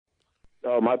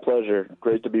Oh, my pleasure.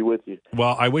 Great to be with you.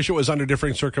 Well, I wish it was under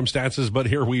different circumstances, but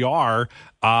here we are.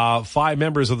 5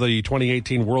 members of the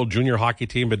 2018 World Junior Hockey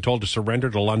Team been told to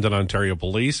surrender to London, Ontario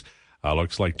police.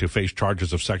 Looks like to face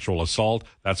charges of sexual assault.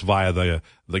 That's via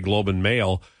the Globe and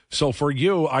Mail. So for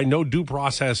you, I know due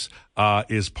process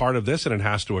is part of this and it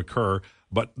has to occur,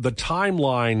 but the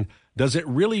timeline, does it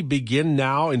really begin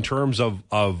now in terms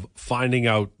of finding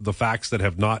out the facts that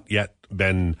have not yet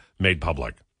been made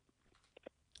public?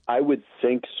 I would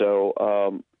think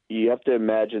so. You have to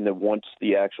imagine that once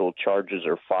the actual charges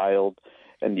are filed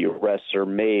and the arrests are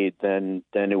made, then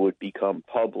it would become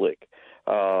public.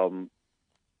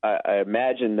 I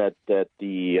imagine that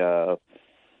the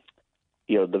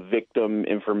the victim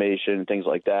information, things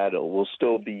like that, will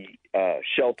still be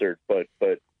sheltered, but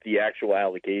the actual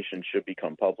allegation should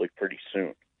become public pretty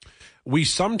soon. We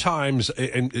sometimes,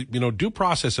 and due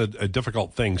process is a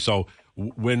difficult thing. So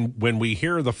when we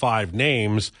hear the 5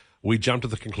 names, we jump to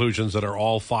the conclusions that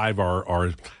all 5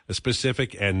 are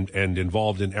specific and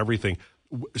involved in everything.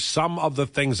 Some of the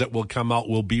things that will come out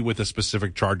will be with the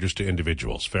specific charges to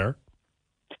individuals. Fair?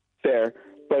 Fair.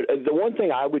 But the one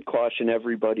thing I would caution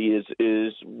everybody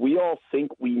is we all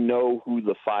think we know who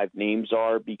the 5 names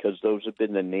are because those have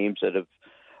been the names that have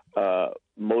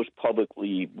most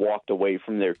publicly walked away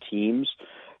from their teams.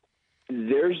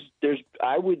 I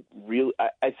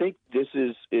think this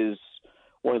is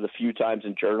one of the few times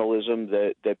in journalism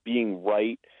that being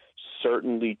right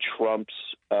certainly trumps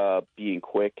being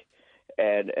quick,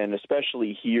 and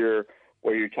especially here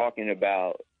where you're talking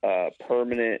about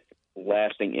permanent,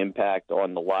 lasting impact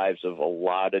on the lives of a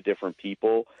lot of different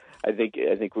people. I think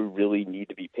we really need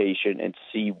to be patient and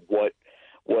see what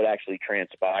actually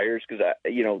transpires, because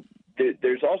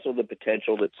there's also the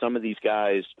potential that some of these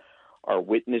guys are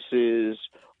witnesses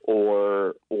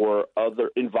or other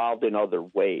involved in other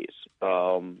ways.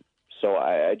 So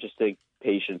I just think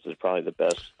patience is probably the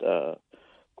best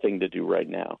thing to do right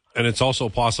now. And it's also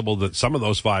possible that some of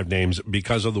those 5 names,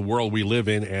 because of the world we live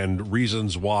in and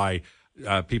reasons why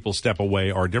people step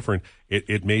away are different,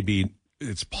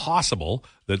 it's possible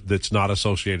that that's not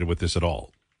associated with this at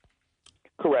all.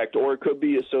 Correct, or it could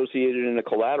be associated in a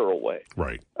collateral way.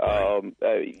 Right.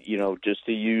 Just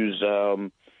to use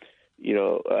Dylan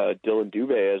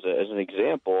Dubé as an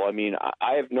example. I mean,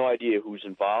 I have no idea who's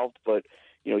involved, but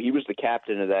he was the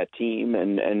captain of that team,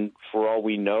 and for all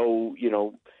we know,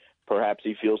 perhaps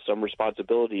he feels some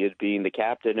responsibility as being the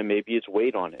captain, and maybe it's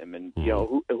weight on him, and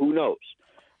who knows?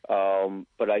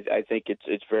 But I think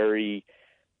it's very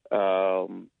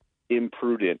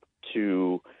imprudent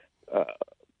to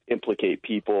implicate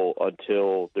people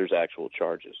until there's actual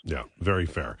charges. Yeah, very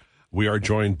fair. We are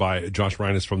joined by Josh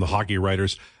Reinitz from the Hockey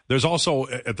Writers. There's also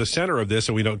at the center of this,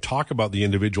 and we don't talk about the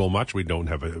individual much. We don't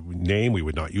have a name. We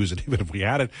would not use it even if we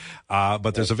had it.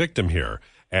 But there's a victim here,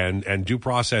 and due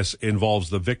process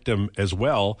involves the victim as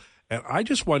well. And I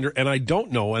just wonder, and I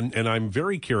don't know, and I'm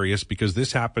very curious because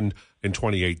this happened in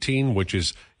 2018, which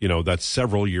is, that's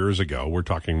several years ago. We're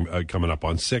talking coming up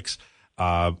on 6.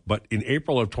 But in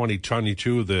April of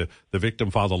 2022, the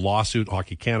victim filed a lawsuit,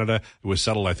 Hockey Canada. It was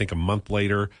settled, I think, a month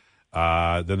later.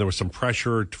 Then there was some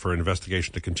pressure for an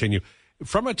investigation to continue.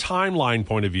 From a timeline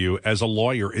point of view, as a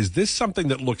lawyer, is this something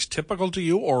that looks typical to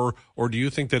you, or do you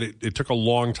think that it took a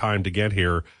long time to get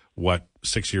here,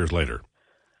 6 years later?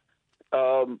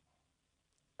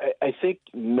 I think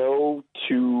no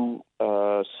 2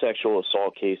 sexual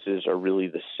assault cases are really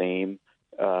the same.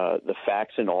 The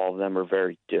facts in all of them are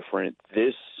very different.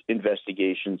 This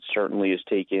investigation certainly has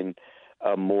taken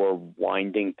a more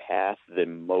winding path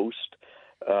than most.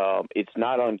 It's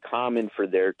not uncommon for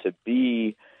there to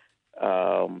be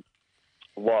civil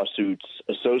lawsuits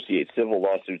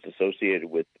associated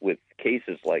with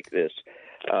cases like this.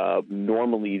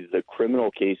 Normally, the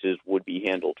criminal cases would be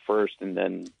handled first, and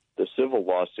then the civil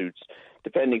lawsuits,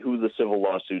 depending who the civil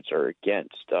lawsuits are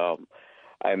against.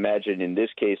 I imagine in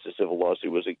this case, the civil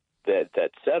lawsuit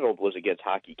that settled was against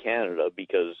Hockey Canada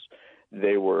because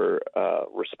they were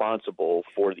responsible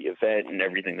for the event and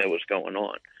everything that was going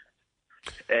on.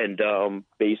 And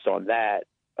based on that,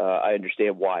 I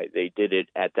understand why they did it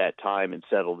at that time and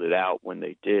settled it out when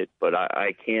they did. But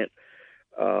I can't.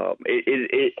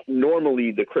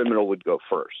 Normally, the criminal would go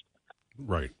first.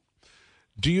 Right.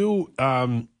 Do you,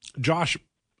 Josh?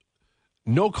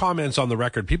 No comments on the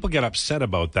record. People get upset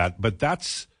about that, but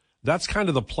that's kind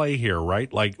of the play here,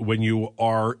 right? Like when you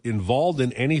are involved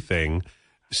in anything,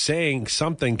 saying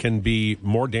something can be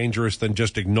more dangerous than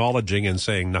just acknowledging and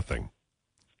saying nothing.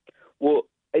 Well,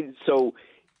 so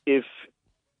if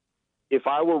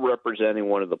I were representing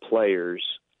one of the players,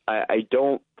 I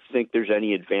don't think there's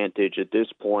any advantage at this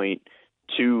point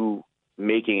to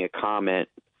making a comment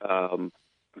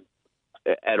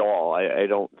at all. I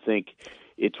don't think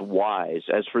it's wise.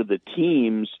 As for the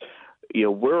teams,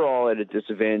 we're all at a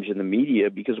disadvantage in the media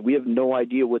because we have no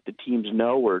idea what the teams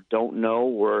know or don't know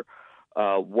or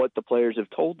what the players have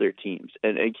told their teams.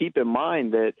 And keep in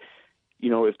mind that,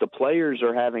 if the players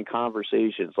are having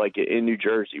conversations like in New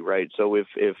Jersey, right? So if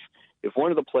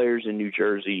one of the players in New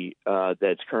Jersey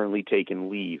that's currently taking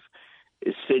leave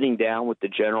is sitting down with the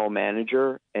general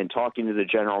manager and talking to the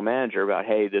general manager about,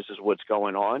 hey, this is what's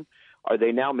going on, are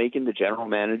they now making the general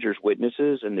managers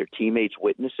witnesses and their teammates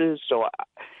witnesses? So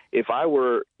if I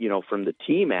were, from the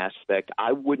team aspect,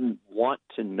 I wouldn't want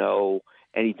to know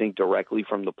anything directly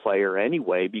from the player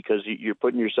anyway, because you're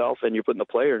putting yourself and you're putting the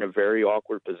player in a very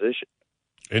awkward position.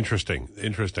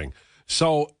 Interesting.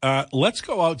 So let's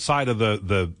go outside of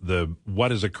the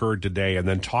what has occurred today and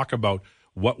then talk about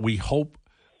what we hope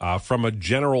from a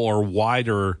general or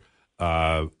wider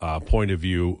point of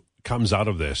view comes out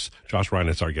of this. Josh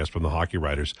Reinitz, our guest from the Hockey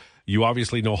Writers. You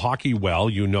obviously know hockey well.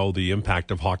 You know the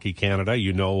impact of Hockey Canada.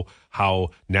 You know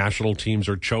how national teams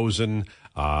are chosen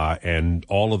and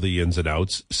all of the ins and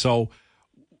outs. So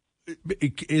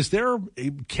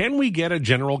can we get a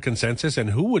general consensus, and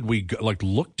who would we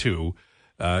look to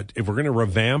if we're going to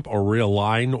revamp or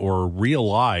realign or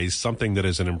realize something that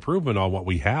is an improvement on what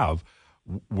we have?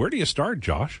 Where do you start,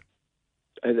 Josh?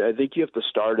 I think you have to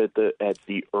start at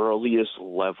the earliest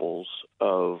levels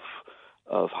of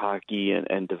hockey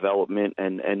and development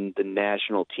and the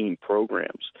national team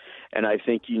programs. And I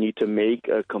think you need to make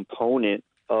a component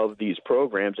of these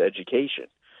programs education.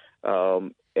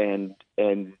 And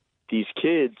these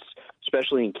kids,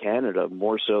 especially in Canada,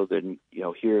 more so than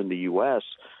here in the U.S.,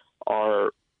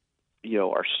 are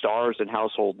stars and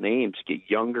household names get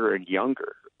younger and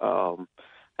younger. How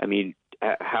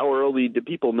early do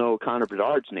people know Connor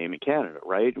Bedard's name in Canada,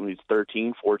 right? When he's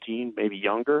 13, 14, maybe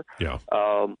younger. Yeah.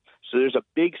 So there's a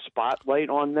big spotlight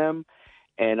on them.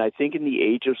 And I think in the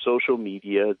age of social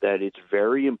media that it's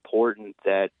very important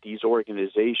that these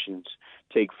organizations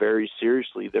take very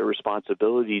seriously their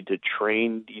responsibility to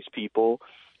train these people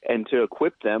and to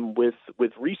equip them with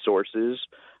resources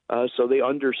so they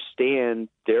understand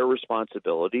their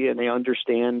responsibility and they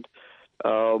understand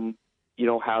how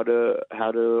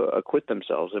to acquit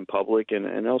themselves in public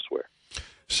and elsewhere.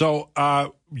 So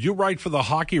you write for the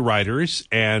Hockey Writers,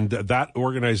 and that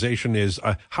organization is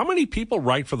how many people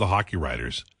write for the Hockey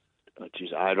Writers? Oh,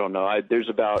 geez, I don't know. I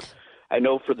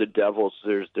know for the Devils,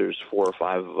 there's 4 or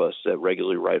 5 of us that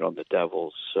regularly write on the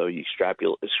Devils. So you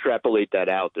extrapolate that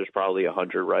out. There's probably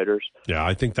 100 writers. Yeah,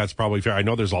 I think that's probably fair. I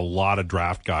know there's a lot of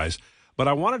draft guys, but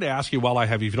I wanted to ask you while I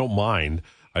have you, if you don't mind.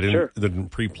 I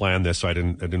didn't pre-plan this, so I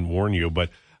didn't warn you. But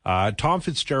Tom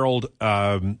Fitzgerald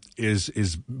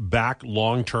is back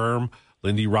long term.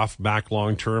 Lindy Ruff back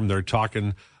long term. They're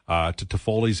talking to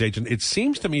Toffoli's agent. It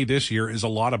seems to me this year is a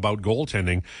lot about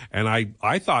goaltending, and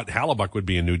I thought Hellebuyck would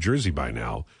be in New Jersey by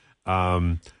now.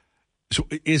 So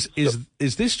is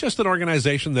this just an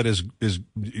organization that is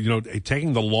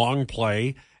taking the long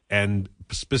play and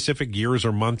specific years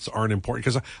or months aren't important?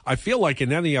 Because I feel like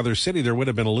in any other city there would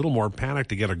have been a little more panic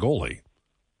to get a goalie.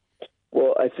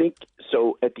 Well, I think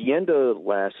so. At the end of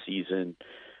last season,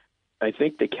 I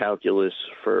think the calculus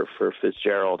for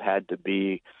Fitzgerald had to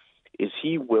be, is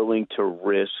he willing to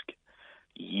risk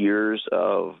years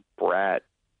of Bratt,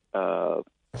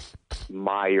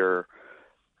 Meyer,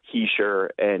 Heischer,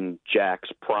 and Jack's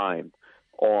prime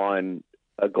on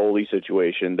a goalie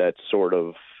situation that's sort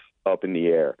of up in the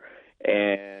air?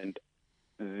 And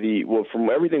from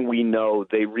everything we know,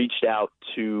 they reached out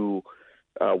to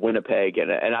Winnipeg,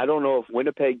 and I don't know if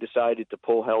Winnipeg decided to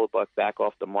pull Hellebuyck back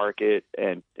off the market,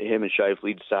 and him and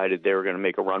Scheifele decided they were going to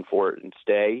make a run for it and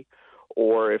stay,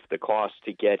 or if the cost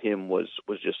to get him was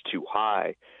just too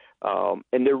high.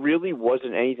 And there really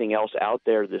wasn't anything else out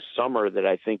there this summer that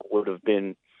I think would have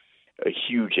been a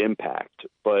huge impact.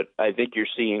 But I think you're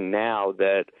seeing now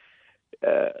that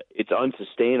it's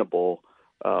unsustainable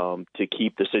to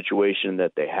keep the situation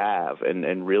that they have.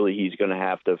 And really he's going to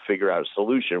have to figure out a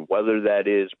solution, whether that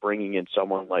is bringing in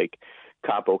someone like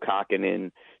Kaapo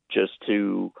Kähkönen just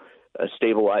to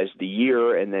stabilize the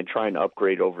year and then trying to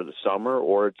upgrade over the summer,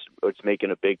 or it's making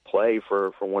a big play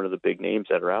for one of the big names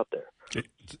that are out there.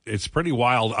 It's pretty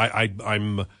wild.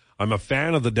 I'm a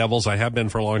fan of the Devils. I have been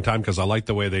for a long time because I like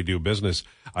the way they do business.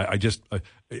 The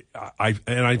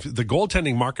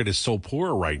goaltending market is so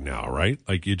poor right now, right?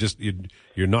 Like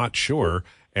you're not sure,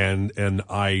 and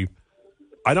I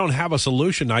don't have a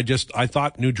solution. I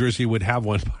thought New Jersey would have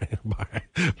one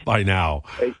by now.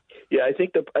 Yeah, I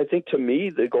think to me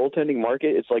the goaltending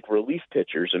market, it's like relief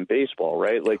pitchers in baseball,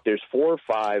 right? Like there's 4 or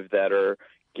 5 that are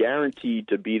guaranteed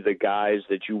to be the guys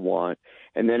that you want.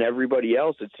 And then everybody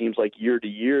else, it seems like year to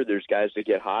year, there's guys that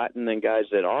get hot and then guys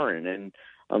that aren't. And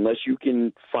unless you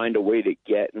can find a way to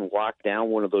get and lock down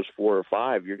one of those 4 or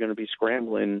 5, you're going to be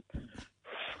scrambling,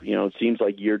 it seems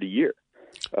like year to year.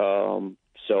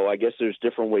 So I guess there's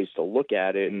different ways to look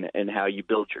at it and how you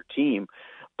build your team.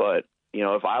 But,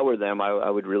 if I were them, I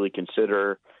would really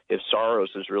consider if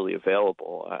Saros is really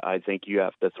available. I think you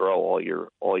have to throw all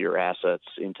your assets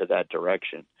into that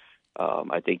direction.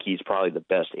 I think he's probably the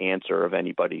best answer of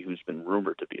anybody who's been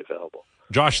rumored to be available.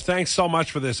 Josh, thanks so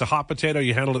much for this. A hot potato,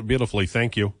 you handled it beautifully.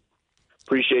 Thank you.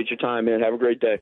 Appreciate your time, man. Have a great day.